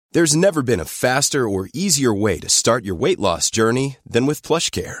There's never been a faster or easier way to start your weight loss journey than with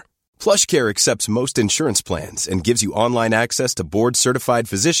PlushCare. PlushCare accepts most insurance plans and gives you online access to board-certified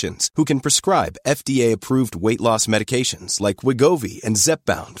physicians who can prescribe FDA-approved weight loss medications like Wegovy and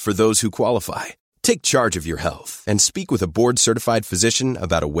Zepbound for those who qualify. Take charge of your health and speak with a board-certified physician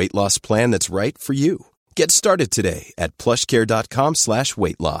about a weight loss plan that's right for you. Get started today at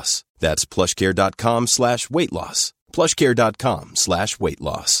plushcare.com/weight-loss. That's plushcare.com/weight-loss.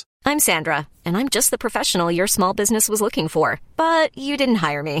 plushcare.com/weight-loss. I'm Sandra, and I'm just the professional your small business was looking for. But you didn't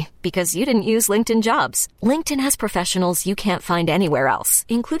hire me because you didn't use LinkedIn Jobs. LinkedIn has professionals you can't find anywhere else,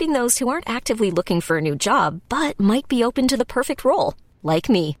 including those who aren't actively looking for a new job, but might be open to the perfect role, like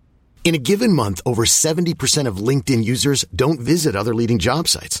me. In a given month, over 70% of LinkedIn users don't visit other leading job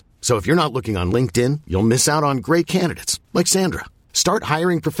sites. So if you're not looking on LinkedIn, you'll miss out on great candidates, like Sandra. Start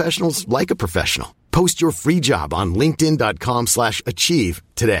hiring professionals like a professional. Post your free job on linkedin.com/achieve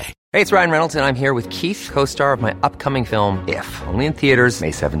today. Hey, it's Ryan Reynolds, and I'm here with Keith, co-star of my upcoming film, If, only in theaters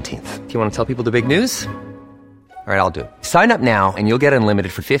May 17th. Do you want to tell people the big news? All right, I'll do it. Sign up now and you'll get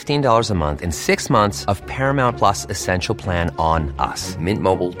unlimited for $15 a month and 6 months of Paramount Plus Essential Plan on us.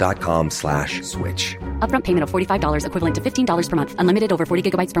 MintMobile.com/switch. Upfront payment of $45 equivalent to $15 per month. Unlimited over 40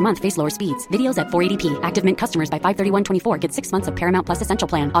 gigabytes per month. Face lower speeds. Videos at 480p. Active Mint customers by 531.24 get 6 months of Paramount Plus Essential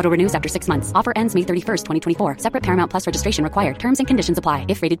Plan. Auto renews after 6 months. Offer ends May 31st, 2024. Separate Paramount Plus registration required. Terms and conditions apply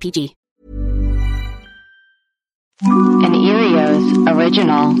if rated PG. An Erios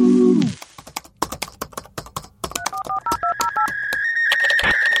original.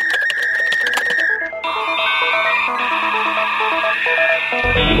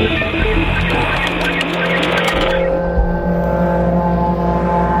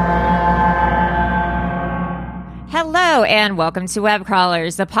 Hello, and welcome to Web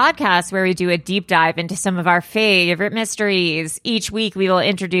Crawlers, the podcast where we do a deep dive into some of our favorite mysteries. Each week, we will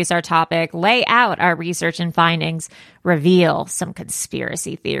introduce our topic, lay out our research and findings, reveal some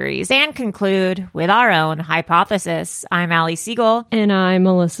conspiracy theories, and conclude with our own hypothesis. I'm Allie Siegel. And I'm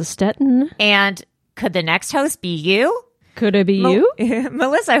Melissa Stetton. And could the next host be you? Could it be you?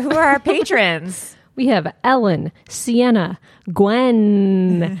 Melissa, who are our patrons? We have Ellen, Sienna,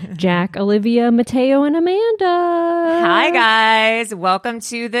 Gwen, Jack, Olivia, Mateo, and Amanda. Hi, guys. Welcome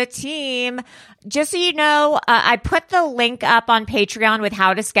to the team. Just so you know, I put the link up on Patreon with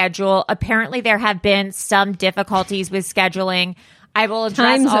how to schedule. Apparently, there have been some difficulties with scheduling. I will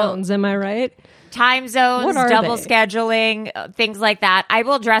address time zones, am I right? Time zones, double scheduling, things like that. I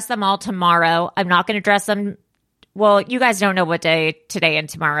will address them all tomorrow. I'm not going to address them. Well, you guys don't know what day today and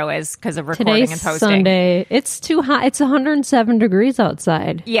tomorrow is because of recording and posting. Sunday. It's too hot. It's 107 degrees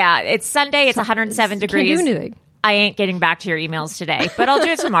outside. Yeah, it's Sunday. It's 107 degrees. Can't do anything. I ain't getting back to your emails today, but I'll do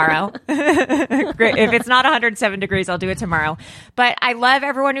it tomorrow. Great. If it's not 107 degrees, I'll do it tomorrow. But I love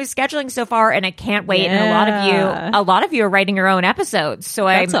everyone who's scheduling so far, and I can't wait. Yeah. And a lot of you are writing your own episodes, so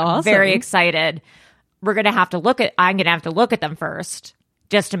That's I'm awesome. very excited. I'm going to have to look at them first,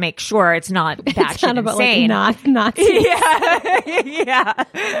 just to make sure it's not batshit insane. Like not Yeah.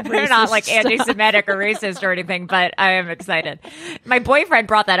 They're not like anti-Semitic or racist or anything, but I am excited. My boyfriend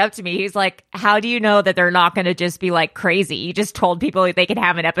brought that up to me. He's like, how do you know that they're not going to just be like crazy? You just told people they could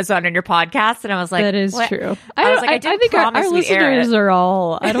have an episode on your podcast. And I was like, that is what? true. I was like, I think our listeners are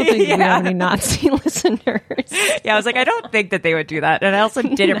all, I don't think we have any Nazi listeners. Yeah, I was like, I don't think that they would do that. And I also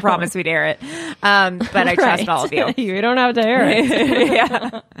didn't promise we'd air it. But I trust all of you. You don't have to air it. Yeah.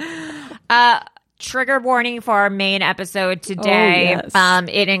 Trigger warning for our main episode today. Oh, yes.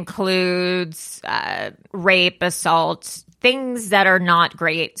 It includes rape, assault, things that are not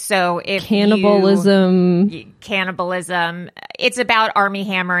great. So if cannibalism, it's about Armie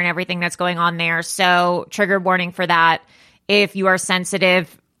Hammer and everything that's going on there. So trigger warning for that. If you are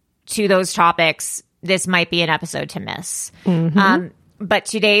sensitive to those topics, this might be an episode to miss. Mm-hmm. But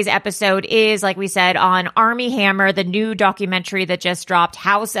today's episode is, like we said, on Armie Hammer, the new documentary that just dropped,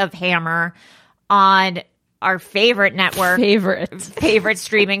 House of Hammer, on our favorite network, favorite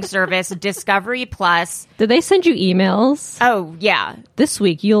streaming service, Discovery Plus. Did they send you emails? Oh, yeah. This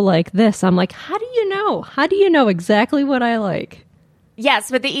week you'll like this. I'm like, how do you know? How do you know exactly what I like?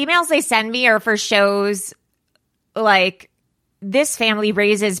 Yes, but the emails they send me are for shows like This Family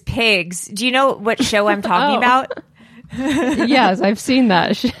Raises Pigs. Do you know what show I'm talking about? Yes, I've seen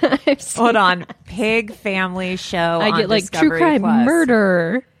that. Hold on. Pig Family Show. I get like Discovery true crime, Plus.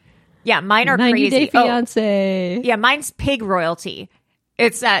 murder. Yeah, mine are 90 crazy. Day Fiance. Yeah, mine's Pig Royalty.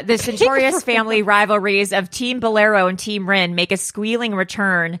 It's the Centaurus family rivalries of Team Bolero and Team Rin make a squealing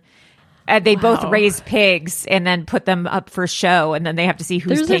return. They both raise pigs and then put them up for show, and then they have to see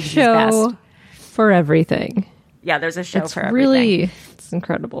whose There's pig a is show best. for everything. Yeah, there's a show It's for everything. really, it's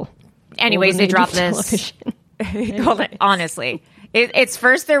incredible. Anyways, they Golden dropped age of this. television. Honestly, it's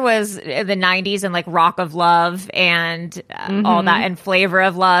first there was the 90s and like Rock of Love and all that and Flavor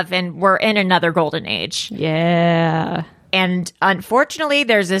of Love, and we're in another golden age. Yeah. And unfortunately,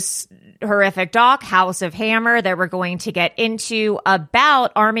 there's this horrific doc, House of Hammer, that we're going to get into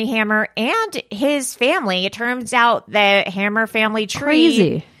about Armie Hammer and his family. It turns out the Hammer family tree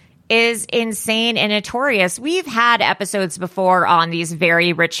Crazy. is insane and notorious. We've had episodes before on these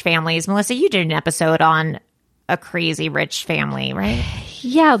very rich families. Melissa, you did an episode on a crazy rich family, right?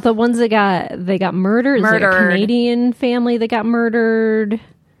 Yeah, the ones that got murdered. Is it a Murdered. Canadian family that got murdered.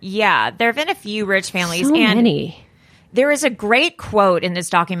 Yeah, there have been a few rich families. So and many. there is a great quote in this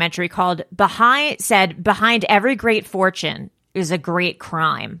documentary called behind every great fortune is a great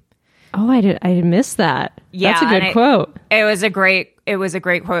crime. Oh, I missed that. Yeah, That's a good and quote. It was a great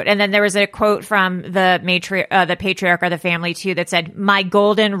quote. And then there was a quote from the patriarch of the family too that said, "My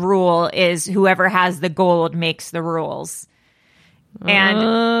golden rule is whoever has the gold makes the rules." And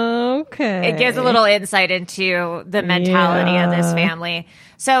Okay. it gives a little insight into the mentality of this family.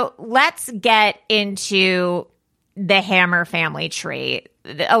 So let's get into the Hammer family tree.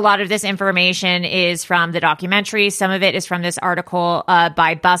 A lot of this information is from the documentary. Some of it is from this article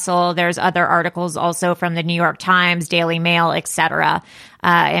by Bustle. There's other articles also from the New York Times, Daily Mail, etc.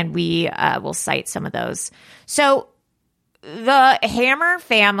 And we will cite some of those. So the Hammer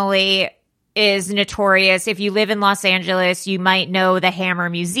family is notorious. If you live in Los Angeles, you might know the Hammer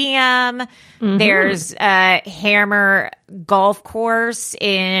Museum. There's a Hammer golf course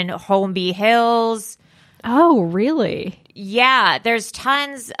in Holmby Hills. Oh, really? Yeah, there's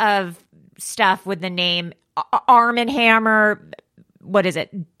tons of stuff with the name Arm & Hammer. What is it?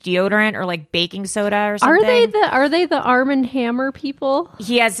 Deodorant or like baking soda or something? Are they the Arm & Hammer people?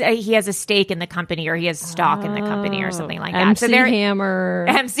 He has a stake in the company, or he has stock in the company or something like that. MC so they're Hammer.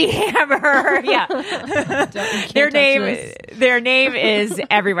 MC Hammer. Yeah. Their name is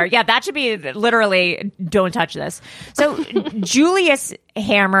everywhere. Yeah, that should be literally don't touch this. So Julius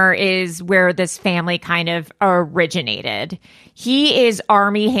Hammer is where this family kind of originated. He is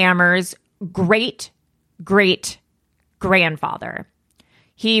Armie Hammer's great grandfather.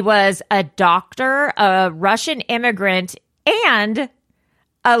 He was a doctor, a Russian immigrant, and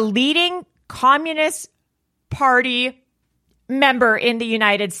a leading Communist Party member in the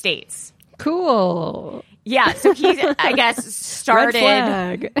United States. Cool. Yeah, so he, I guess, started.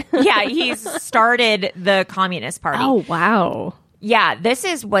 Red flag. Yeah, he's started the Communist Party. Oh, wow. Yeah, this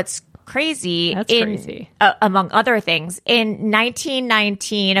is what's crazy. That's crazy. Among other things, in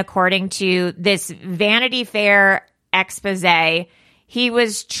 1919, according to this Vanity Fair expose, he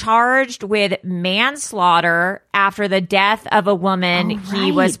was charged with manslaughter after the death of a woman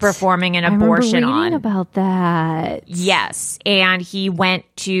he was performing an abortion I remember reading on. about that. Yes, and he went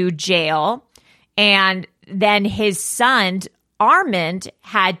to jail, and then his son Armand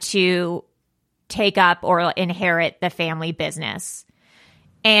had to take up or inherit the family business.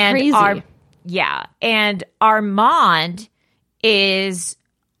 And Crazy. And Armand is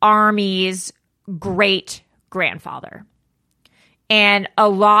Armie's great grandfather. And a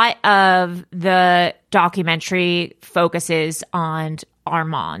lot of the documentary focuses on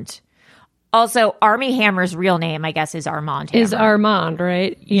Armand. Also, Armie Hammer's real name, I guess, is Armand Hammer. Is Armand,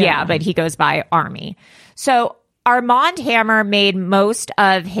 right? Yeah, but he goes by Armie. So Armand Hammer made most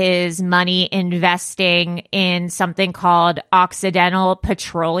of his money investing in something called Occidental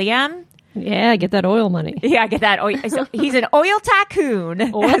Petroleum. Yeah, get that oil money. Yeah, get that oil. So he's an oil tycoon,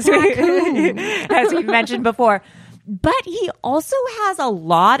 as we mentioned before. But he also has a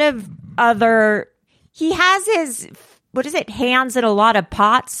lot of other. He has his hands in a lot of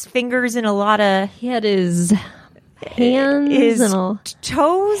pots, fingers in a lot of. He had his hands his and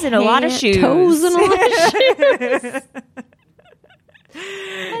toes in a lot of shoes. Toes and a lot of shoes.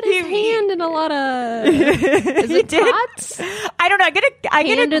 Had his hand in a lot of. Is it pots? I don't know. I get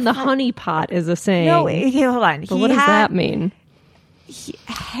Hand in the honey pot is a saying. No, hold on. But what does that mean? He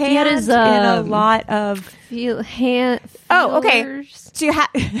had his in a lot of feelers. Oh, okay. To have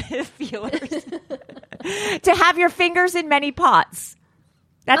feelers. To have your fingers in many pots.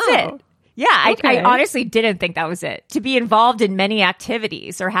 That's it. Yeah, okay. I honestly didn't think that was it. To be involved in many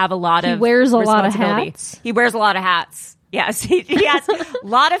activities or have a lot of. He wears a lot of responsibility. hats. He wears a lot of hats. Yes, he has a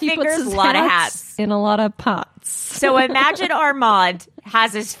lot of fingers, a lot of hats. In a lot of pots. So imagine Armand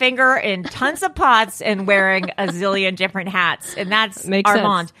has his finger in tons of pots and wearing a zillion different hats. And that's Makes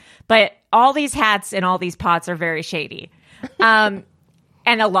Armand. sense. But all these hats and all these pots are very shady. And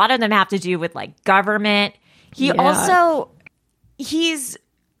a lot of them have to do with like government. He's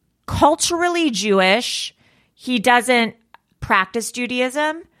culturally Jewish. he doesn't practice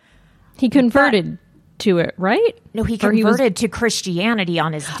Judaism. He converted to it, right? No, he converted to Christianity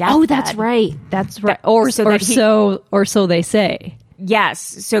on his deathbed. Oh, that's right. That's right. Or so they say. Yes.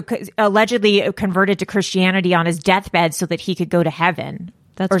 So allegedly converted to Christianity on his deathbed so that he could go to heaven.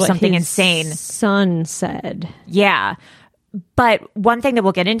 That's or what something his insane. Son said. Yeah. But one thing that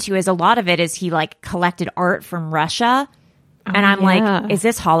we'll get into is a lot of it is he like collected art from Russia. And I'm like, is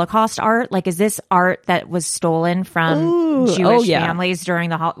this Holocaust art? Like, is this art that was stolen from Jewish families during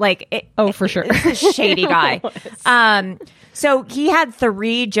the for sure. It's a shady guy. So he had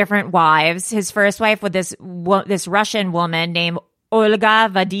 3 different wives. His first wife was this Russian woman named Olga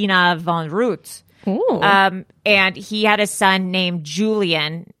Vadina von Ruth. And he had a son named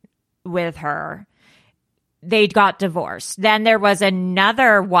Julian with her. They got divorced. Then there was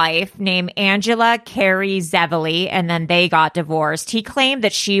another wife named Angela Carey Zevely, and then they got divorced. He claimed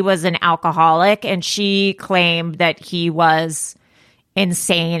that she was an alcoholic, and she claimed that he was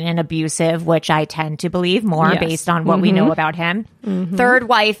insane and abusive, which I tend to believe more based on what we know about him. Third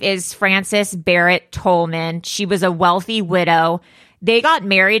wife is Frances Barrett Tolman. She was a wealthy widow. They got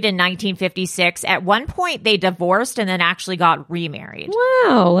married in 1956. At one point, they divorced and then actually got remarried.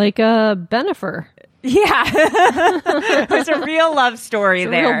 Wow, like a Bennifer. Yeah. It was a real love story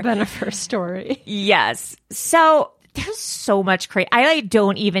there. A real Bennifer story. Yes. So there's so much crazy. I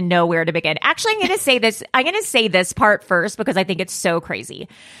don't even know where to begin. Actually, I'm going to say this part first because I think it's so crazy.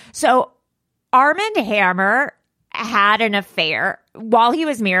 So Armand Hammer had an affair. While he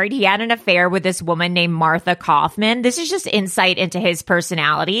was married, he had an affair with this woman named Martha Kaufman. This is just insight into his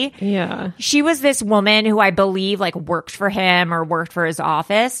personality. Yeah. She was this woman who I believe like worked for him or worked for his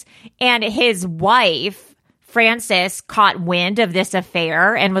office. And his wife, Frances, caught wind of this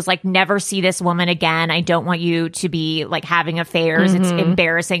affair and was like, never see this woman again. I don't want you to be like having affairs. It's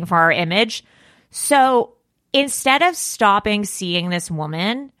embarrassing for our image. So instead of stopping seeing this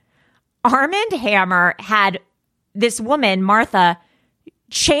woman, Armand Hammer had this woman, Martha,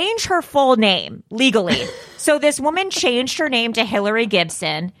 change her full name legally. So this woman changed her name to Hillary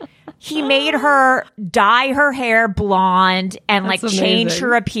Gibson. He made her dye her hair blonde and change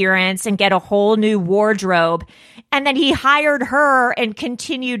her appearance and get a whole new wardrobe. And then he hired her and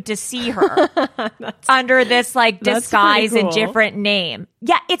continued to see her under this disguise and different name.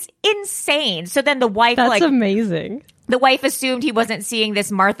 Yeah, it's insane. So then the wife That's amazing. The wife assumed he wasn't seeing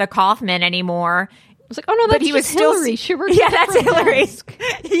this Martha Kaufman anymore. I was like, oh no, that's just Hillary. She works that's Hillary.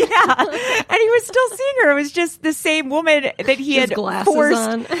 Yeah, and he was still seeing her. It was just the same woman that he had glasses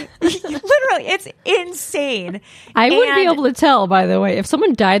on. Literally, it's insane. I wouldn't be able to tell, by the way, if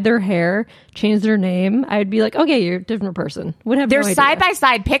someone dyed their hair, changed their name. I'd be like, okay, you're a different person. Would have They're side by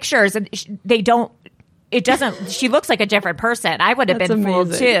side pictures, and they don't. It doesn't, she looks like a different person. I would have been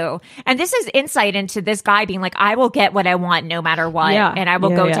fooled too. And this is insight into this guy being like, I will get what I want no matter what. Yeah. And I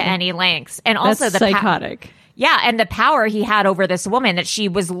will go to any lengths. And also That's psychotic. And the power he had over this woman that she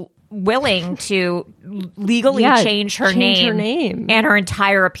was willing to legally change her name and her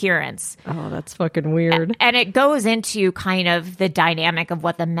entire appearance. Oh, that's fucking weird. And it goes into kind of the dynamic of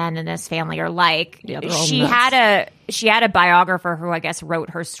what the men in this family are like. Yeah, they're all she nuts. had a biographer who I guess wrote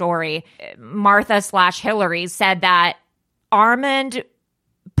her story. Martha/Hillary said that Armand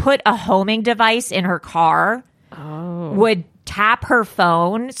put a homing device in her car, would tap her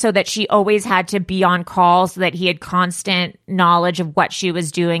phone so that she always had to be on call so that he had constant knowledge of what she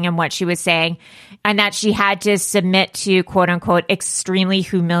was doing and what she was saying, and that she had to submit to quote unquote extremely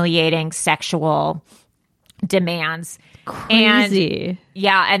humiliating sexual demands. Crazy.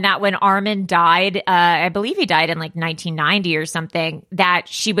 And that when Armand died, I believe he died in 1990 or something, that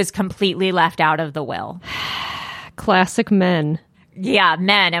she was completely left out of the will. Classic men. Yeah,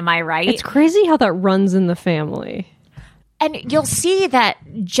 men, am I right? It's crazy how that runs in the family. And you'll see that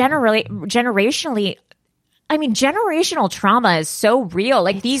generationally, I mean, generational trauma is so real.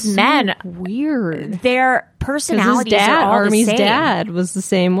 Like these men, weird. Their personalities his dad, are all Army's the same. dad was the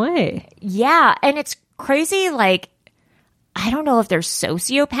same way. Yeah, and it's crazy. I don't know if they're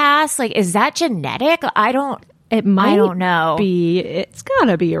sociopaths. is that genetic? It might. I don't know. It's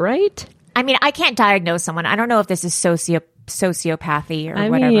gotta be, right? I mean, I can't diagnose someone. I don't know if this is sociopathy or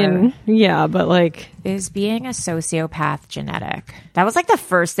whatever. Mean, yeah, but is being a sociopath genetic? That was the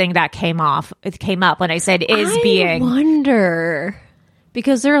first thing that came up when I said I wonder,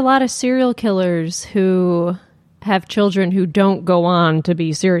 because there are a lot of serial killers who have children who don't go on to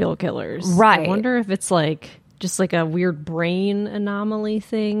be serial killers. Right. I wonder if it's just a weird brain anomaly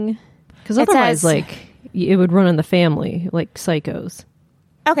thing, because otherwise it would run in the family like psychos.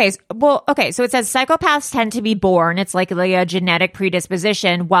 Okay. Well, okay. So it says psychopaths tend to be born. It's like a genetic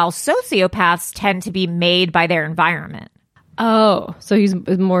predisposition, while sociopaths tend to be made by their environment. Oh, so he's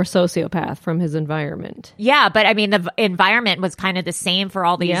more sociopath from his environment. Yeah, but I mean, the environment was kind of the same for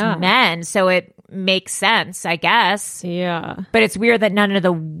all these men, so it makes sense, I guess. Yeah. But it's weird that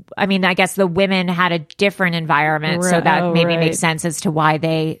I guess the women had a different environment, so that maybe makes sense as to why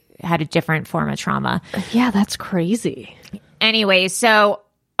they had a different form of trauma. Yeah, that's crazy. Anyway, so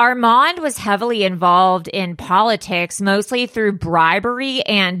Armand was heavily involved in politics, mostly through bribery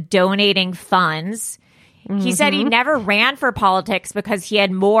and donating funds. He said he never ran for politics because he had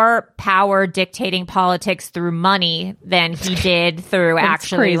more power dictating politics through money than he did through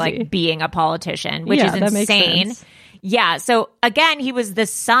actually like being a politician, which is insane. Yeah. So again, he was the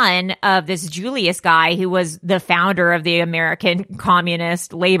son of this Julius guy who was the founder of the American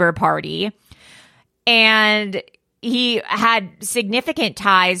Communist Labor Party. And he had significant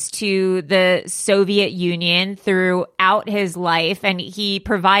ties to the Soviet Union throughout his life. And he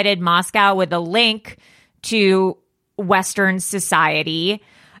provided Moscow with a link to Western society.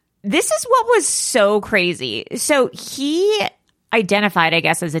 This is what was so crazy. So he identified, I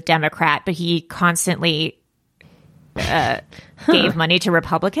guess, as a Democrat, but he constantly gave money to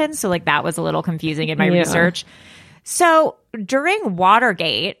Republicans. So like that was a little confusing in my research. So during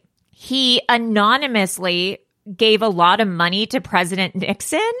Watergate, he anonymously gave a lot of money to President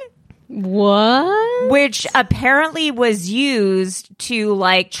Nixon. What? Which apparently was used to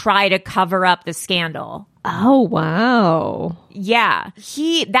like try to cover up the scandal. Oh, wow. Yeah.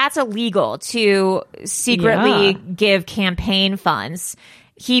 That's illegal to secretly give campaign funds.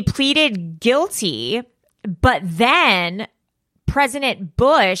 He pleaded guilty, but then President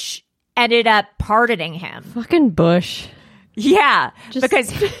Bush ended up pardoning him. Fucking Bush. Yeah.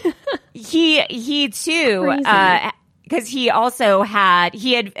 Because he too, because he also had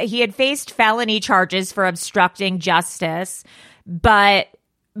faced felony charges for obstructing justice, but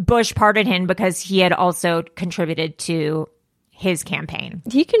Bush pardoned him because he had also contributed to his campaign.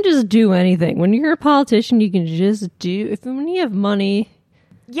 He can just do anything. When you're a politician, you can just when you have money.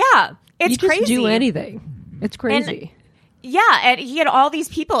 Yeah, it's crazy. Just do anything. It's crazy. And he had all these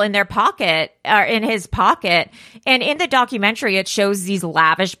people in his pocket. And in the documentary, it shows these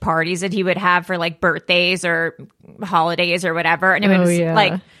lavish parties that he would have for like birthdays or holidays or whatever. And it was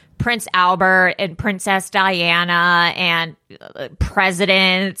like Prince Albert and Princess Diana and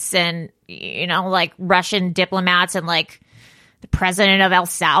presidents and, like Russian diplomats and like the president of El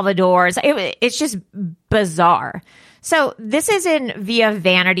Salvador. It's just bizarre. So this is via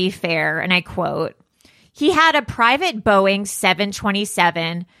Vanity Fair, and I quote, "He had a private Boeing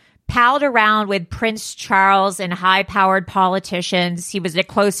 727, palled around with Prince Charles and high-powered politicians. He was a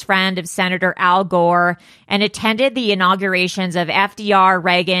close friend of Senator Al Gore and attended the inaugurations of FDR,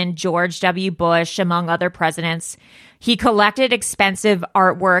 Reagan, George W. Bush, among other presidents. He collected expensive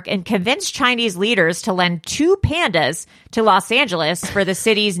artwork and convinced Chinese leaders to lend 2 pandas to Los Angeles for the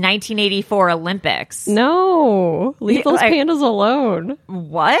city's 1984 Olympics." No, leave those pandas alone.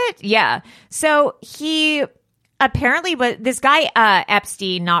 What? Yeah. So he apparently this guy,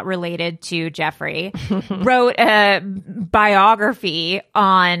 Epstein, not related to Jeffrey, wrote a biography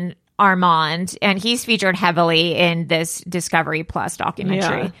on Armand, and he's featured heavily in this Discovery Plus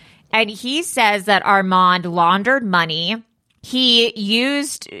documentary. Yeah. And he says that Armand laundered money. He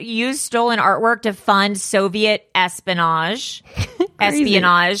used stolen artwork to fund Soviet espionage.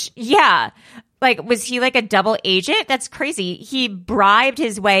 Yeah. Like, was he like a double agent? That's crazy. He bribed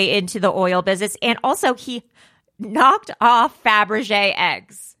his way into the oil business, and also he knocked off Fabergé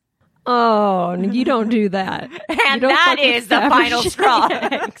eggs. Oh, you don't do that. And that is the final straw.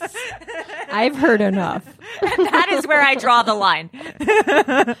 I've heard enough. And that is where I draw the line.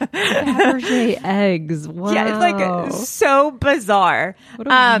 Fabergé eggs. Wow. Yeah, it's like so bizarre. What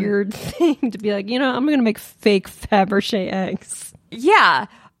a weird thing to be like, I'm going to make fake Fabergé eggs. Yeah.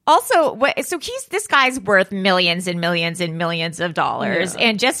 Also, so this guy's worth millions and millions and millions of dollars. Yeah.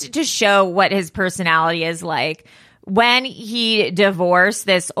 And just to show what his personality is like, when he divorced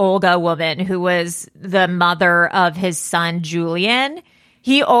this Olga woman who was the mother of his son, Julian,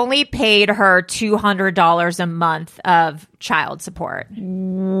 he only paid her $200 a month of child support.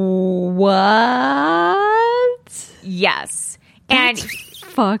 What? Yes. That's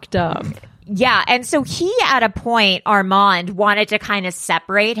fucked up. Yeah. And so he, at a point, Armand wanted to kind of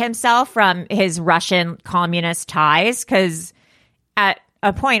separate himself from his Russian communist ties because at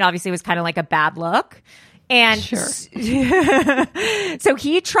a point, obviously, it was kind of like a bad look. And sure. So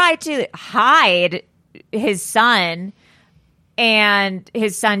he tried to hide his son and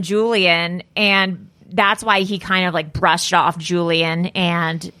his son Julian and that's why he kind of like brushed off Julian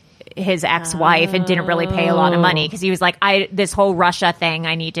and his ex-wife and didn't really pay a lot of money because he was like, this whole Russia thing,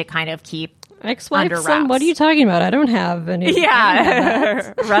 I need to kind of keep ex-wife, under son, wraps. what are you talking about? I don't have any.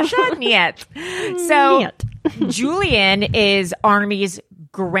 Yeah. Russia? Niet. So Julian is Army's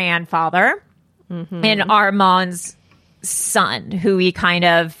grandfather and Armand's son, who he kind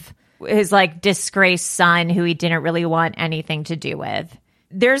of, his like disgraced son who he didn't really want anything to do with.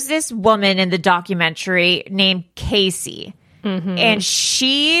 There's this woman in the documentary named Casey, and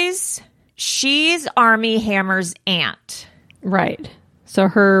she's Armie Hammer's aunt. Right. So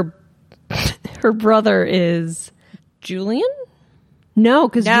her brother is Julian? No,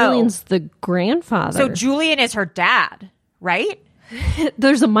 because Julian's the grandfather. So Julian is her dad, right?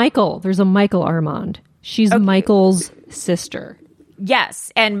 There's a Michael Armand. She's Michael's sister.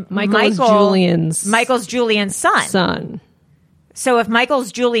 Yes, and Michael's Julian's son. Son. So if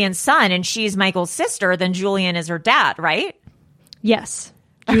Michael's Julian's son and she's Michael's sister, then Julian is her dad, right? Yes.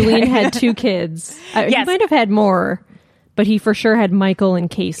 Julian had 2 kids. Yes. He might have had more, but he for sure had Michael and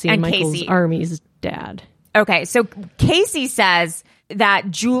Casey, and Michael's Casey. Army's dad. Okay, so Casey says that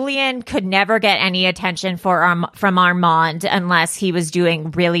Julian could never get any attention from Armand unless he was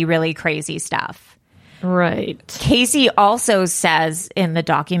doing really, really crazy stuff. Right. Casey also says in the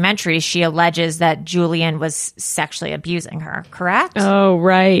documentary, she alleges that Julian was sexually abusing her, correct? Oh,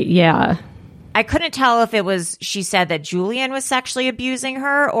 right. Yeah. I couldn't tell if it was, she said that Julian was sexually abusing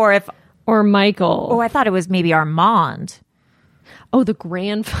her or Michael. Oh, I thought it was maybe Armand. Oh, the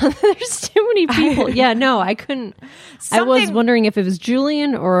grandfather. There's too many people. Yeah, no, I couldn't. I was wondering if it was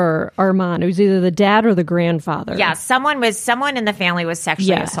Julian or Armand. It was either the dad or the grandfather. Yeah, someone in the family was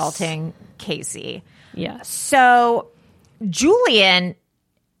sexually assaulting Casey. Yes. So Julian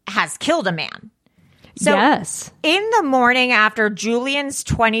has killed a man. So yes. In the morning after Julian's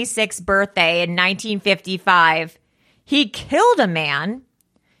 26th birthday in 1955, he killed a man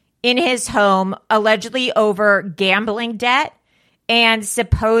in his home, allegedly over gambling debt and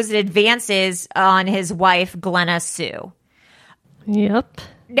supposed advances on his wife, Glenna Sue. Yep.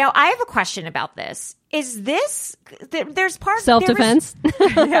 Now, I have a question about this. Is this, there's part... Self-defense?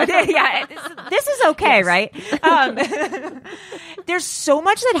 Yeah, this is okay, right? There's so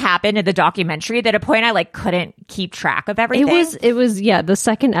much that happened in the documentary that at a point I couldn't keep track of everything. It was the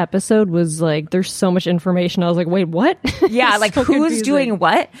second episode was there's so much information. I was like, wait, what? Yeah, so who's confusing. doing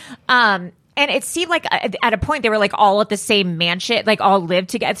what? And it seemed like at a point they were all at the same mansion, all lived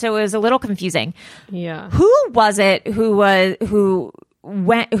together. So it was a little confusing. Yeah. Who was it who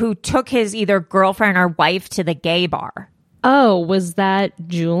took his either girlfriend or wife to the gay bar? Oh, was that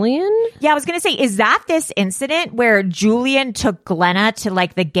Julian? Yeah, I was going to say, is that this incident where Julian took Glenna to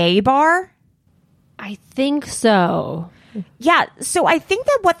the gay bar? I think so. Yeah, so I think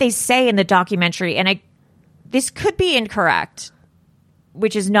that what they say in the documentary, and this could be incorrect,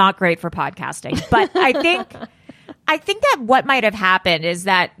 which is not great for podcasting, but I think that what might have happened is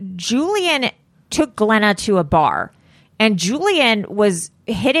that Julian took Glenna to a bar. And Julian was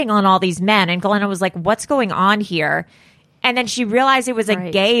hitting on all these men. And Glenna was like, what's going on here? And then she realized it was a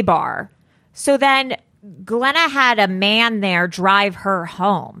gay bar. So then Glenna had a man there drive her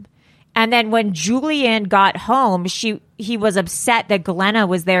home. And then when Julian got home, he was upset that Glenna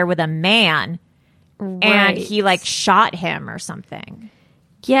was there with a man. Right. And he shot him or something.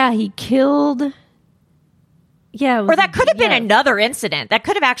 Yeah, he killed... Yeah, or that could have been another incident. That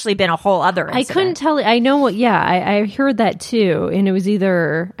could have actually been a whole other incident. I couldn't tell. I know what. Yeah, I heard that too, and it was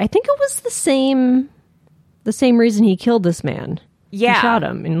either. I think it was the same reason he killed this man. Yeah, he shot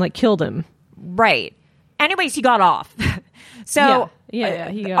him and killed him. Right. Anyways, he got off. So yeah,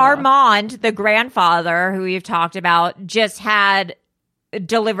 he got Armand, the grandfather who we've talked about, just had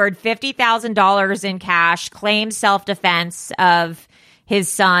delivered $50,000 in cash, claimed self-defense of his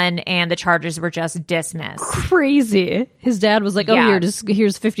son, and the charges were just dismissed. Crazy. His dad was like, "Oh,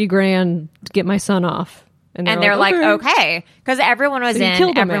 here's $50,000 to get my son off," and they're like, "Okay," because everyone was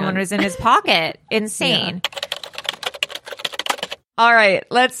was in his pocket. Insane. Yeah. All right,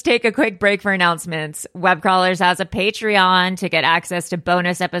 let's take a quick break for announcements. Web Crawlers has a Patreon to get access to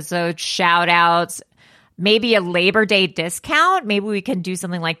bonus episodes, shout outs, maybe a Labor Day discount. Maybe we can do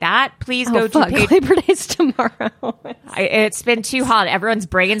something like that. Please go to Labor Day's tomorrow. It's been too hot. Everyone's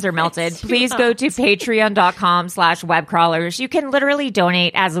brains are melted. Please go to patreon.com/webcrawlers. You can literally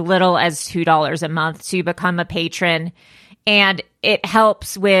donate as little as $2 a month to become a patron. And it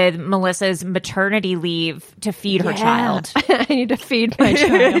helps with Melissa's maternity leave to feed her child. I need to feed my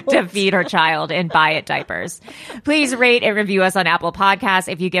child. To feed her child and buy it diapers. Please rate and review us on Apple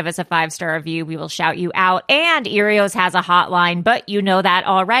Podcasts. If you give us a 5-star review, we will shout you out. And Erios has a hotline, but you know that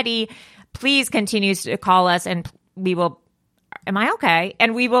already. please continue to call us and we will. Am I okay?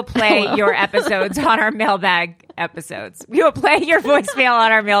 And we will play your episodes on our mailbag episodes. We will play your voicemail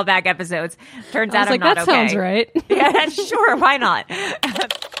on our mailbag episodes. Turns out I'm not okay. That sounds right. Yeah, sure. Why not?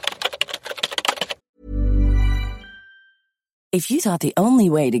 If you thought the only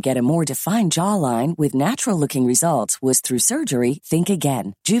way to get a more defined jawline with natural-looking results was through surgery, think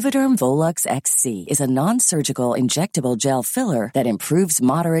again. Juvederm Volux XC is a non-surgical injectable gel filler that improves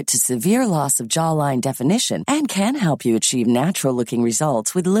moderate to severe loss of jawline definition and can help you achieve natural-looking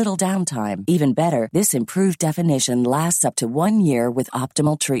results with little downtime. Even better, this improved definition lasts up to 1 year with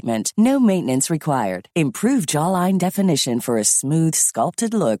optimal treatment. No maintenance required. Improve jawline definition for a smooth,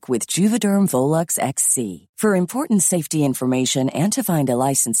 sculpted look with Juvederm Volux XC. For important safety information and to find a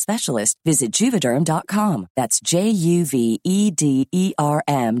licensed specialist, visit Juvederm.com. That's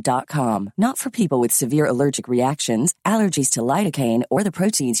JUVEDERM.com. Not for people with severe allergic reactions, allergies to lidocaine, or the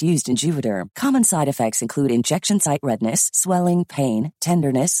proteins used in Juvederm. Common side effects include injection site redness, swelling, pain,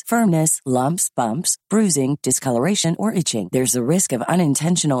 tenderness, firmness, lumps, bumps, bruising, discoloration, or itching. There's a risk of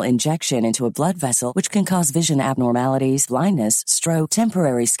unintentional injection into a blood vessel, which can cause vision abnormalities, blindness, stroke,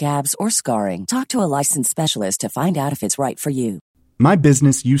 temporary scabs, or scarring. Talk to a licensed specialist to find out if it's right for you. My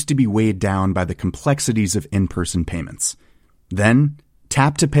business used to be weighed down by the complexities of in-person payments. Then,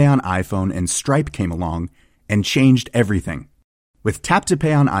 Tap to Pay on iPhone and Stripe came along and changed everything. With Tap to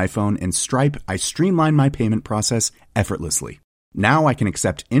Pay on iPhone and Stripe, I streamlined my payment process effortlessly. Now I can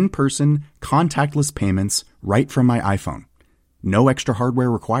accept in-person, contactless payments right from my iPhone. No extra hardware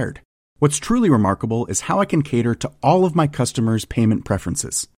required. What's truly remarkable is how I can cater to all of my customers' payment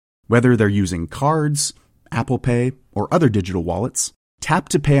preferences. Whether they're using cards, Apple Pay, or other digital wallets, Tap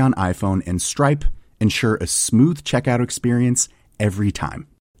to Pay on iPhone and Stripe ensure a smooth checkout experience every time.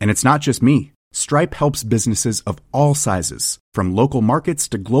 And it's not just me. Stripe helps businesses of all sizes, from local markets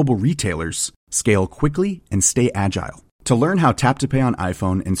to global retailers, scale quickly and stay agile. To learn how Tap to Pay on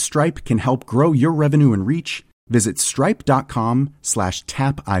iPhone and Stripe can help grow your revenue and reach, visit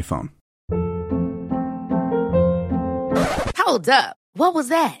stripe.com/tapiphone. Hold up. What was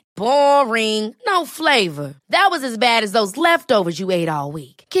that? Boring. No flavor. That was as bad as those leftovers you ate all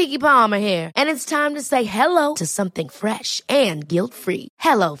week. Keke Palmer here. And it's time to say hello to something fresh and guilt-free.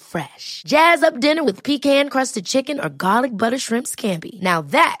 Hello Fresh. Jazz up dinner with pecan-crusted chicken or garlic butter shrimp scampi. Now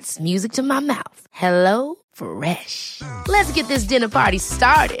that's music to my mouth. Hello Fresh. Let's get this dinner party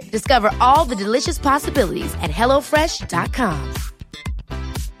started. Discover all the delicious possibilities at HelloFresh.com.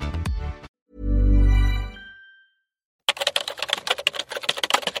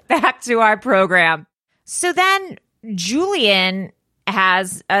 Back to our program. So then Julian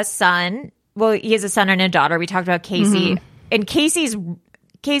has a son. Well, he has a son and a daughter. We talked about Casey. Mm-hmm. And Casey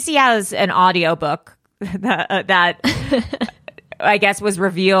has an audiobook that I guess was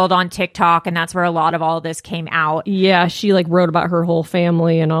revealed on TikTok, and that's where a lot of all this came out. Yeah, she wrote about her whole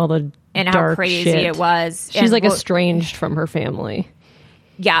family and all the and dark how crazy shit. It was. She's estranged from her family.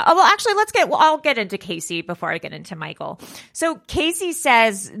 Yeah. Oh, well, actually, I'll get into Casey before I get into Michael. So Casey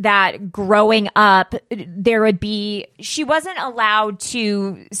says that growing up, she wasn't allowed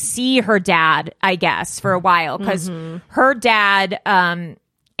to see her dad, I guess, for a while because her dad and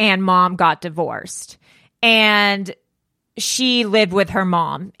mom got divorced and she lived with her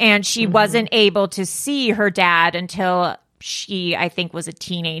mom and she wasn't able to see her dad until she, I think, was a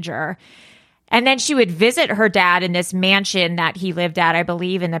teenager. And then she would visit her dad in this mansion that he lived at, I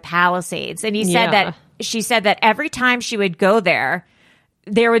believe, in the Palisades. And she said that every time she would go there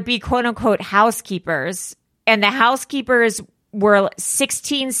would be quote unquote housekeepers. And the housekeepers were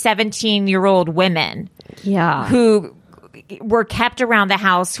 16, 17-year-old women. Yeah. Who were kept around the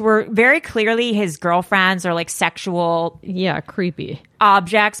house, who were very clearly his girlfriends or sexual. Yeah, creepy.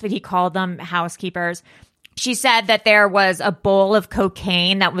 Objects, but he called them housekeepers. She said that there was a bowl of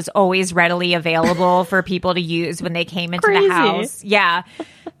cocaine that was always readily available for people to use when they came into the house. Yeah.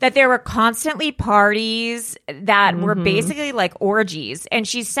 That there were constantly parties that were basically like orgies. And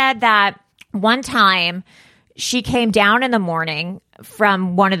she said that one time she came down in the morning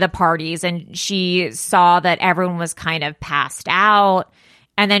from one of the parties and she saw that everyone was kind of passed out.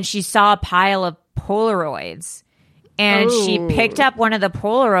 And then she saw a pile of Polaroids. And she picked up one of the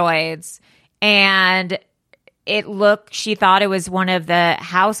Polaroids and she thought it was one of the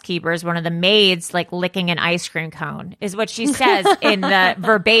housekeepers, one of the maids, licking an ice cream cone, is what she says in the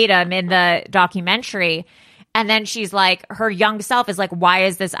verbatim in the documentary. And then she's her young self is why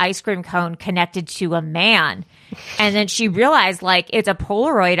is this ice cream cone connected to a man? And then she realized, it's a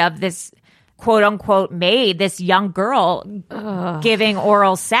Polaroid of this quote unquote maid, this young girl giving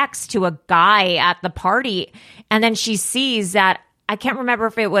oral sex to a guy at the party. And then she sees that, I can't remember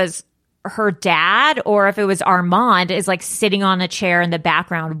if it was her dad or if it was Armand is like sitting on a chair in the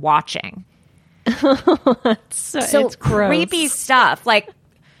background watching. So it's creepy stuff. Like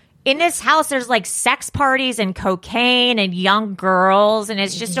in this house, there's like sex parties and cocaine and young girls, and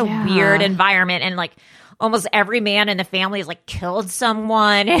it's just a weird environment. And like almost every man in the family has like killed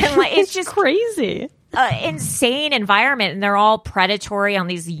someone, and like it's just crazy. Insane environment, and they're all predatory on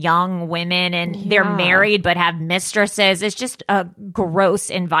these young women, and they're married but have mistresses. It's just a gross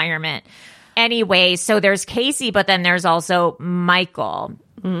environment. Anyway, so there's Casey, but then there's also Michael,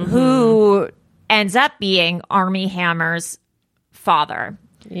 who ends up being Armie Hammer's father.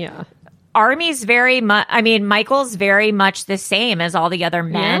 Yeah. Armie's Michael's very much the same as all the other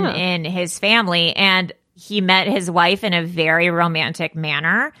men in his family, and he met his wife in a very romantic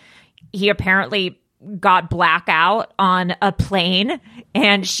manner. He apparently got blackout on a plane,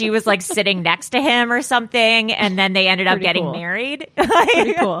 and she was like sitting next to him or something, and then they ended up getting married.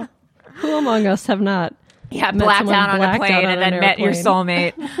 Pretty cool. Who among us have not? Yeah, blacked out on a plane and then met your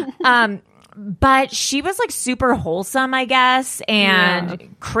soulmate. But she was like super wholesome, I guess,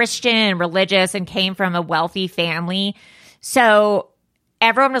 and Christian and religious, and came from a wealthy family. So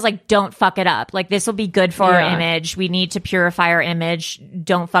everyone was like, don't fuck it up. Like, this will be good for our image. We need to purify our image.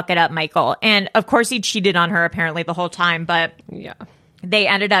 Don't fuck it up, Michael. And of course, he cheated on her apparently the whole time. But they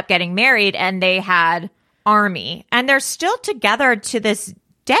ended up getting married, and they had Armie. And they're still together to this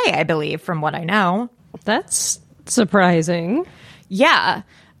day, I believe, from what I know. That's surprising. Yeah.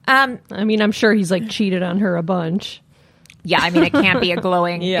 I mean, I'm sure he's like cheated on her a bunch. Yeah, I mean, it can't be a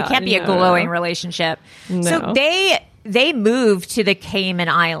glowing. It can't be a glowing relationship. No. So they moved to the Cayman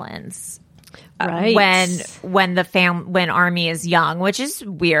Islands when Armie is young, which is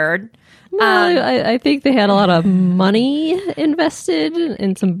weird. Well, I think they had a lot of money invested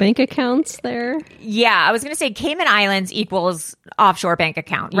in some bank accounts there. Yeah, I was going to say Cayman Islands equals offshore bank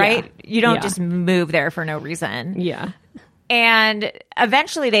account, right? Yeah. You don't just move there for no reason. Yeah. And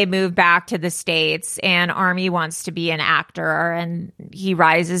eventually they move back to the States, and Armie wants to be an actor, and he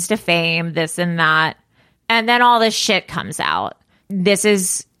rises to fame, this and that. And then all this shit comes out. This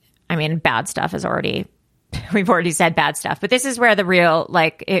is, I mean, bad stuff is already, we've already said bad stuff, but this is where the real,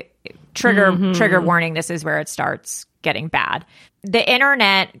 like, trigger warning, this is where it starts getting bad. The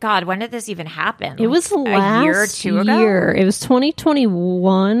internet, God, when did this even happen? It was last year or two ago? It was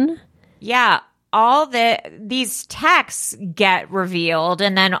 2021. Yeah. These texts get revealed,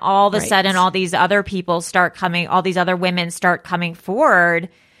 and then all of a sudden all these other people start coming, all these other women start coming forward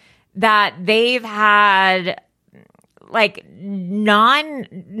that they've had like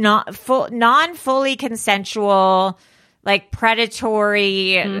non-fully consensual, like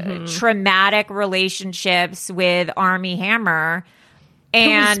predatory, traumatic relationships with Armie Hammer.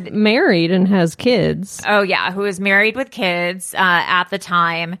 And who's married and has kids. Oh yeah, who is married with kids at the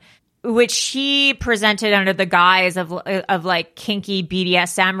time, which he presented under the guise of like kinky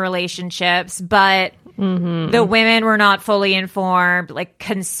BDSM relationships, but the women were not fully informed. Like,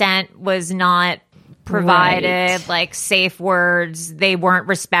 consent was not provided, like safe words, they weren't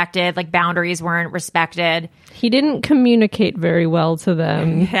respected, like boundaries weren't respected. He didn't communicate very well to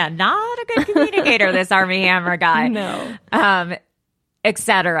them. Yeah, not a good communicator, this Armie Hammer guy. No.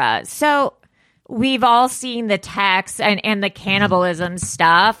 Etc. So we've all seen the texts and the cannibalism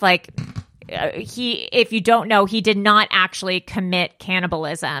stuff. Like, if you don't know, he did not actually commit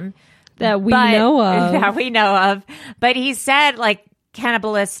cannibalism. That we know of. But he said, like,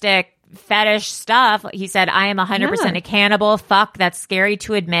 cannibalistic fetish stuff. He said, I am 100% a cannibal. Fuck, that's scary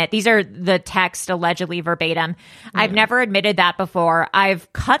to admit. These are the text allegedly verbatim. I've never admitted that before.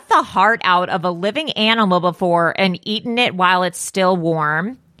 I've cut the heart out of a living animal before and eaten it while it's still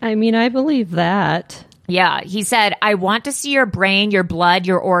warm. I mean, I believe that. Yeah, he said, I want to see your brain, your blood,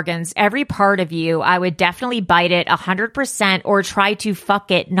 your organs, every part of you. I would definitely bite it 100% or try to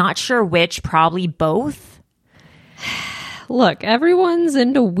fuck it. Not sure which, probably both. Look, everyone's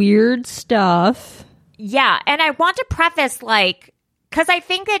into weird stuff. Yeah, and I want to preface, like, because I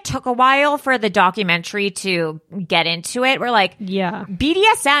think it took a while for the documentary to get into it. We're like,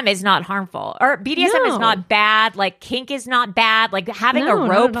 BDSM is not harmful, or BDSM is not bad. Like, kink is not bad. Like, having a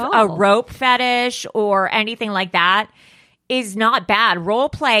rope fetish or anything like that is not bad. Role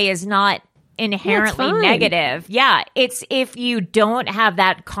play is not inherently negative. Yeah, it's if you don't have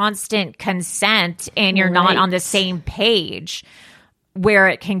that constant consent and you're not on the same page, where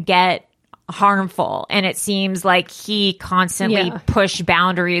it can get harmful. And it seems like he constantly pushed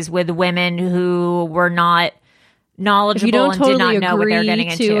boundaries with women who were not knowledgeable and did not know what they're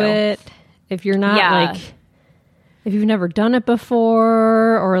getting into. If you're not like if you've never done it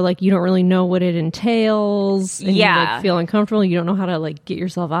before, or like you don't really know what it entails, and you like feel uncomfortable, you don't know how to like get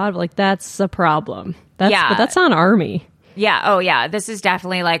yourself out of it, like that's a problem. But that's on Army. Yeah. Oh, yeah. This is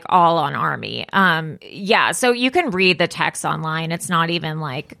definitely like all on Army. Yeah. So you can read the text online. It's not even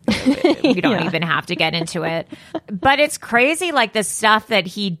like you don't even have to get into it. But it's crazy, like the stuff that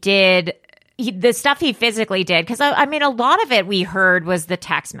he did, the stuff he physically did. Because I mean, a lot of it we heard was the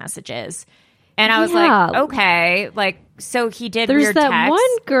text messages. And I was like, okay, like, so he did weird text. There's that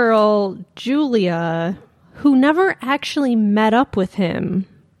one girl, Julia, who never actually met up with him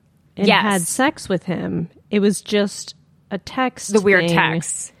and had sex with him. It was just a text. The weird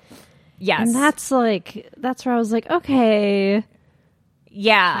text. Yes. And that's where I was like, okay.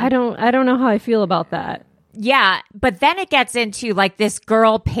 Yeah. I don't know how I feel about that. Yeah. But then it gets into like this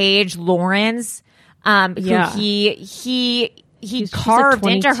girl, Paige Lawrence, who he carved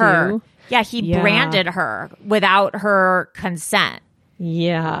into her. Yeah, he branded her without her consent.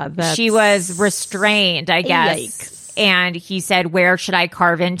 Yeah. She was restrained, I guess. Yikes. And he said, where should I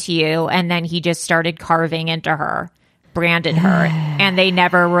carve into you? And then he just started carving into her, branded her. And they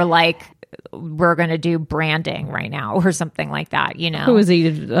never were like, we're going to do branding right now or something like that, you know? Who was he?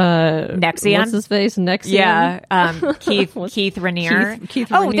 Nexium? What's his face? Nexium? Yeah. Keith Raniere. Keith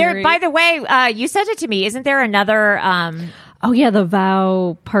Raniere. By the way, you sent it to me. Isn't there another... Oh, yeah, The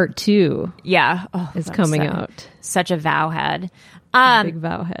Vow Part 2. Yeah. Is coming out. Such a vow head. Big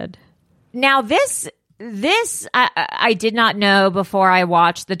vow head. Now, this I did not know before I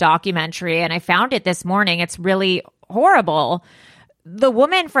watched the documentary, and I found it this morning. It's really horrible. The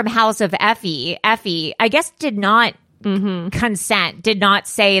woman from House of Effie, I guess did not consent, did not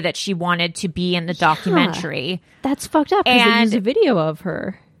say that she wanted to be in the documentary. That's fucked up because they used a video of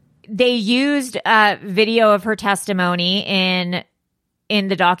her. They used a video of her testimony in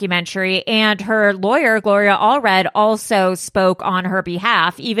the documentary, and her lawyer, Gloria Allred, also spoke on her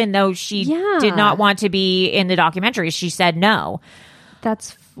behalf, even though she did not want to be in the documentary. She said no.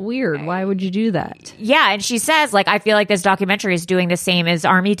 That's weird. Why would you do that? Yeah, and she says, like, I feel like this documentary is doing the same as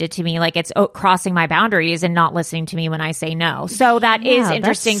Army did to me. Like, it's crossing my boundaries and not listening to me when I say no. So that is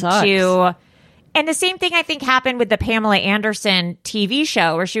interesting too. And the same thing I think happened with the Pamela Anderson TV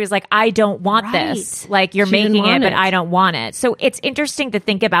show where she was like, I don't want this. Like, you're making it, but I don't want it. So it's interesting to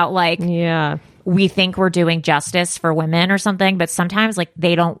think about, like, we think we're doing justice for women or something, but sometimes, like,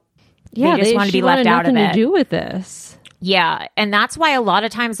 they don't, they just want to be left out of it. Nothing to do with this. Yeah. And that's why a lot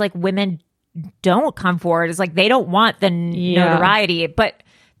of times, like, women don't come forward. It's like they don't want the notoriety. But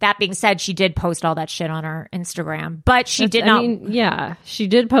that being said, she did post all that shit on her Instagram, but she did not. She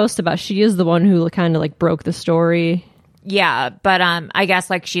did post about. She is the one who kind of like broke the story. Yeah, but I guess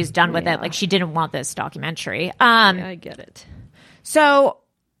like she's done with it. Like she didn't want this documentary. I get it. So,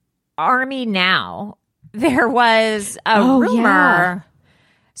 Army Now, there was a rumor. Yeah.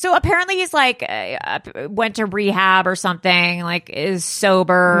 So apparently he's like went to rehab or something. Like is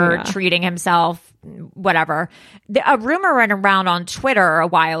sober, treating himself. Whatever. A rumor ran around on Twitter a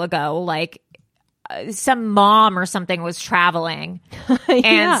while ago, like some mom or something was traveling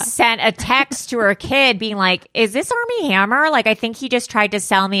and sent a text to her kid being like, is this Armie Hammer? Like, I think he just tried to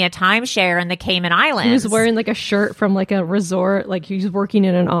sell me a timeshare in the Cayman Islands. He was wearing like a shirt from like a resort, like he was working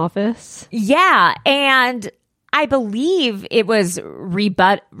in an office. Yeah. And I believe it was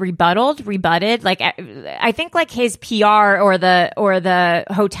rebutted. Like, I think like his PR or the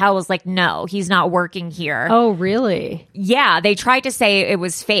hotel was like, no, he's not working here. Oh, really? Yeah. They tried to say it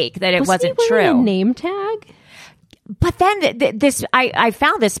was fake, that it wasn't he true. Wearing a name tag? But then I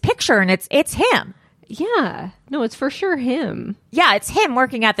found this picture and it's him. Yeah. No, it's for sure him. Yeah. It's him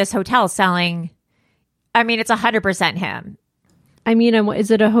working at this hotel selling. I mean, it's 100% him. I mean,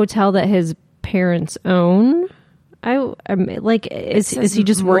 is it a hotel that his parents own? I'm like, is he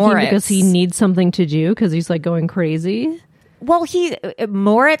just working because he needs something to do because he's like going crazy? Well,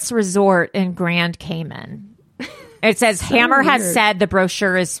 Moritz Resort in Grand Cayman. It says so Hammer has said the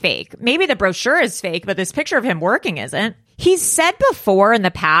brochure is fake. Maybe the brochure is fake, but this picture of him working isn't. He's said before in the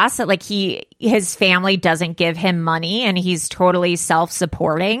past that like his family doesn't give him money and he's totally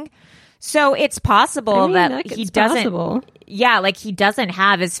self-supporting. So it's possible that he doesn't. Possible. Yeah, like he doesn't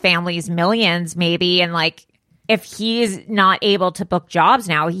have his family's millions, maybe, and like. If he's not able to book jobs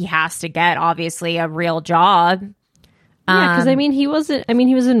now, he has to get obviously a real job. Yeah, because I mean, he was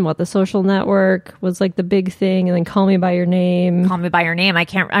in what, The Social Network was like the big thing, and then Call Me by Your Name. Call Me by Your Name. I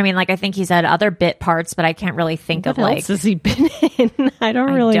think he's had other bit parts, but I can't really think of what else has he been in? I don't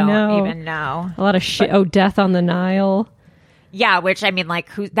even know. A lot of shit. Death on the Nile. Yeah, which I mean, like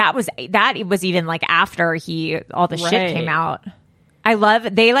that was even like after all the shit came out.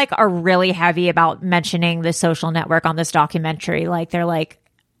 they like are really heavy about mentioning The Social Network on this documentary. Like they're like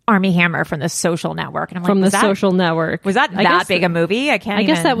Armie Hammer from The Social Network. And I'm like, from The Social Network. Was that big a movie? I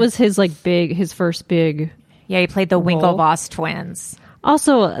guess that was his first big. Yeah, he played the Winklevoss twins.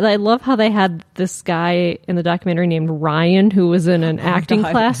 Also, I love how they had this guy in the documentary named Ryan who was in an acting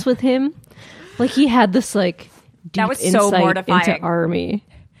class with him. Like he had this like deep that was so insight mortifying into Armie.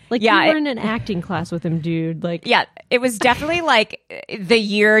 Like you were in an acting class with him, dude. Like it was definitely like the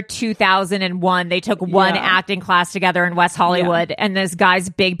year 2001. They took one acting class together in West Hollywood, and this guy's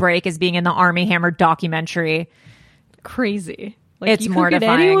big break is being in the Armie Hammer documentary. Crazy. Like, it's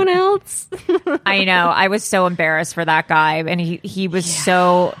mortifying. Anyone else? I know. I was so embarrassed for that guy, and he was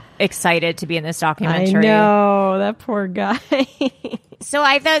so excited to be in this documentary. I know, that poor guy.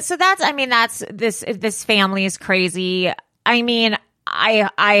 That's this family is crazy. I mean,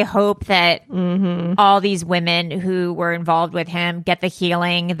 I hope that all these women who were involved with him get the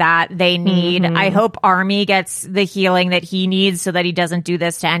healing that they need. I hope Armie gets the healing that he needs so that he doesn't do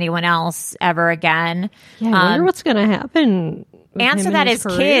this to anyone else ever again. Yeah, I wonder what's going to happen. And so that his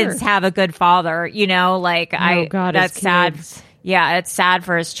kids have a good father, that's sad. Yeah, it's sad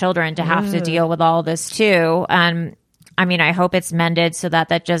for his children to have to deal with all this too. I mean, I hope it's mended so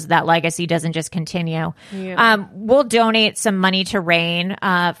that legacy doesn't just continue. Yeah. We'll donate some money to RAINN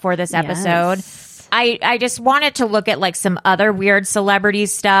for this episode. Yes. I just wanted to look at like some other weird celebrity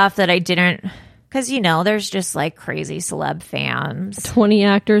stuff that I didn't, because there's just like crazy celeb fans. 20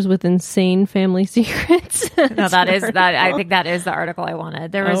 actors with insane family secrets. No, I think that is the article I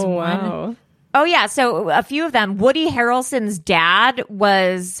wanted. There was one. Wow. Oh yeah, so a few of them. Woody Harrelson's dad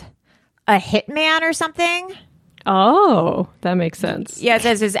was a hitman or something. Oh, that makes sense. Yeah, it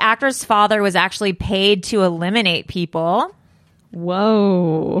says his actor's father was actually paid to eliminate people.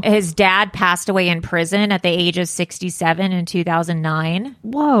 Whoa. His dad passed away in prison at the age of 67 in 2009.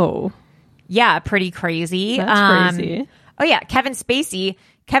 Whoa. Yeah, pretty crazy. That's crazy. Oh, yeah, Kevin Spacey.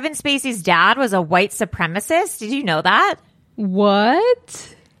 Kevin Spacey's dad was a white supremacist. Did you know that?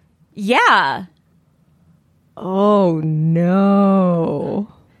 What? Yeah. Oh, no.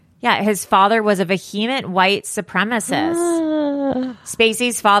 Yeah, his father was a vehement white supremacist.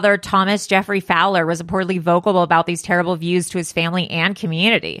 Spacey's father, Thomas Jeffrey Fowler, was reportedly vocal about these terrible views to his family and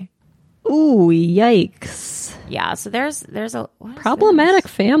community. Ooh, yikes. Yeah, so there's a problematic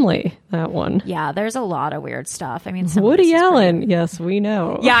family, that one. Yeah, there's a lot of weird stuff. I mean, Woody Allen, yes, we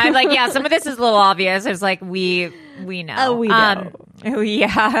know. Yeah, I'm like, yeah, some of this is a little obvious. It's like we know. Oh, we know.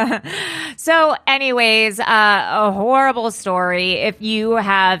 Yeah. So anyways, a horrible story. If you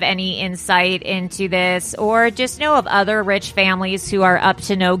have any insight into this or just know of other rich families who are up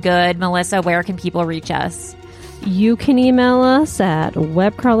to no good, Melissa, where can people reach us? You can email us at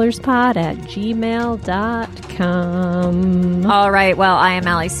webcrawlerspod@gmail.com. All right. Well, I am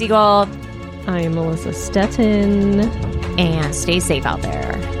Allie Siegel. I am Melissa Stettin. And stay safe out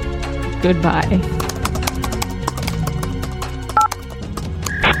there. Goodbye.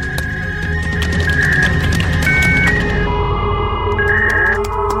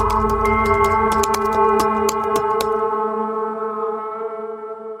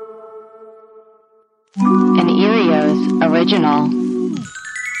 An Erios original.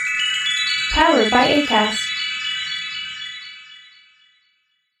 Powered by Acast.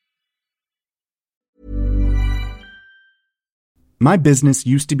 My business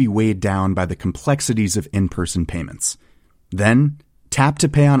used to be weighed down by the complexities of in-person payments. Then, Tap to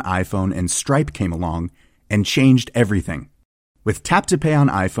Pay on iPhone and Stripe came along and changed everything. With Tap to Pay on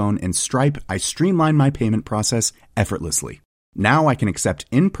iPhone and Stripe, I streamlined my payment process effortlessly. Now I can accept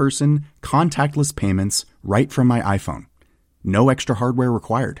in-person, contactless payments right from my iPhone. No extra hardware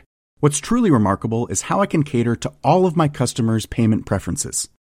required. What's truly remarkable is how I can cater to all of my customers' payment preferences.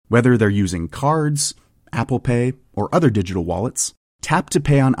 Whether they're using cards, Apple Pay, or other digital wallets, Tap to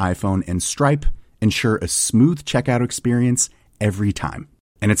Pay on iPhone and Stripe ensure a smooth checkout experience every time.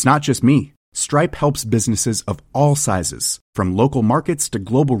 And it's not just me. Stripe helps businesses of all sizes, from local markets to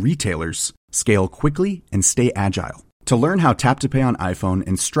global retailers, scale quickly and stay agile. To learn how Tap to Pay on iPhone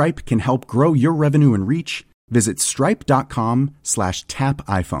and Stripe can help grow your revenue and reach, visit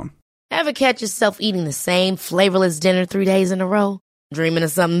stripe.com/tapiphone. Ever catch yourself eating the same flavorless dinner 3 days in a row? Dreaming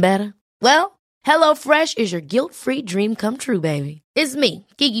of something better? Well, HelloFresh is your guilt-free dream come true, baby. It's me,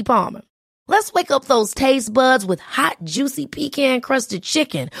 Keke Palmer. Let's wake up those taste buds with hot, juicy pecan-crusted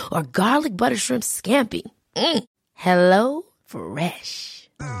chicken or garlic butter shrimp scampi. HelloFresh.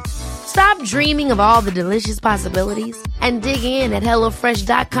 Stop dreaming of all the delicious possibilities and dig in at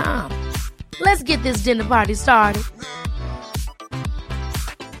HelloFresh.com. Let's get this dinner party started.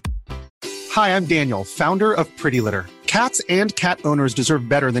 Hi, I'm Daniel, founder of Pretty Litter. Cats and cat owners deserve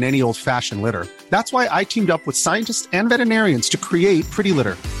better than any old-fashioned litter. That's why I teamed up with scientists and veterinarians to create Pretty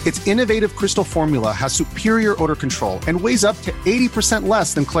Litter. Its innovative crystal formula has superior odor control and weighs up to 80%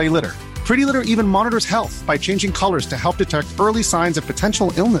 less than clay litter. Pretty Litter even monitors health by changing colors to help detect early signs of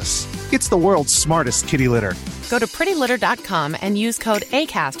potential illness. It's the world's smartest kitty litter. Go to prettylitter.com and use code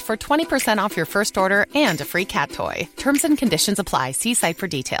ACAST for 20% off your first order and a free cat toy. Terms and conditions apply. See site for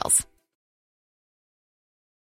details.